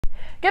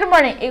Good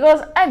morning,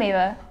 Eagles. I'm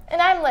Ava. And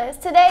I'm Liz.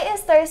 Today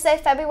is Thursday,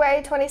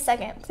 February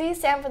 22nd. Please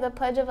stand for the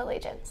Pledge of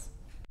Allegiance.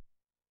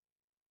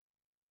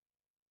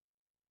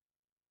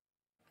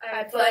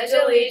 I pledge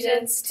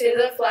allegiance to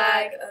the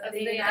flag of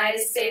the United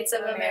States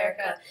of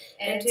America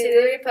and to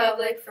the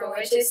republic for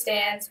which it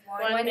stands,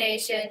 one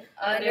nation,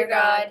 under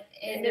God,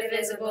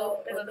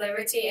 indivisible, with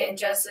liberty and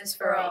justice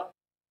for all.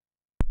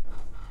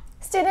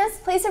 Students,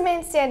 please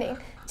remain standing.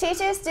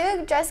 Teachers, do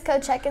a dress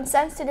code check and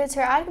send students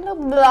who are acting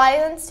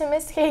violence to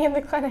Miss King in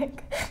the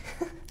clinic.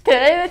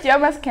 Today, the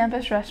GMS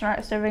campus restaurant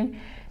is serving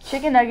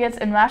chicken nuggets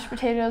and mashed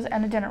potatoes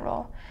and a dinner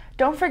roll.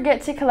 Don't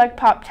forget to collect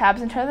pop tabs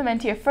and turn them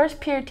into your first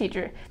peer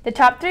teacher. The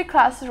top 3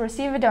 classes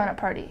receive a donut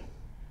party.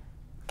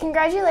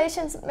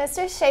 Congratulations,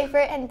 Mr. Schaefer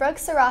and Brooke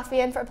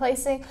Serafian, for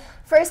placing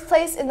first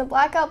place in the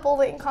Blackout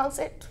Bowling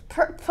concert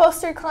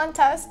poster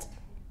contest.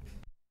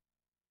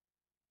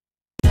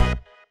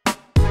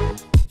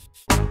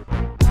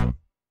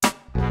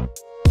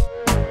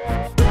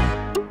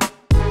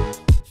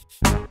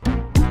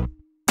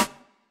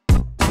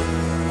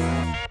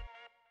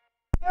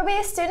 There will be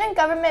a student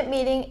government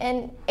meeting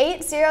in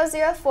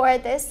 8004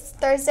 this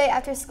Thursday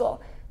after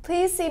school.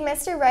 Please see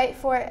Mr. Wright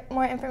for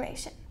more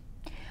information.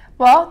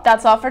 Well,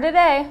 that's all for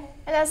today.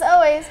 And as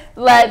always,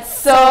 Let's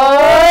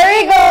soar,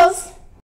 Eagles!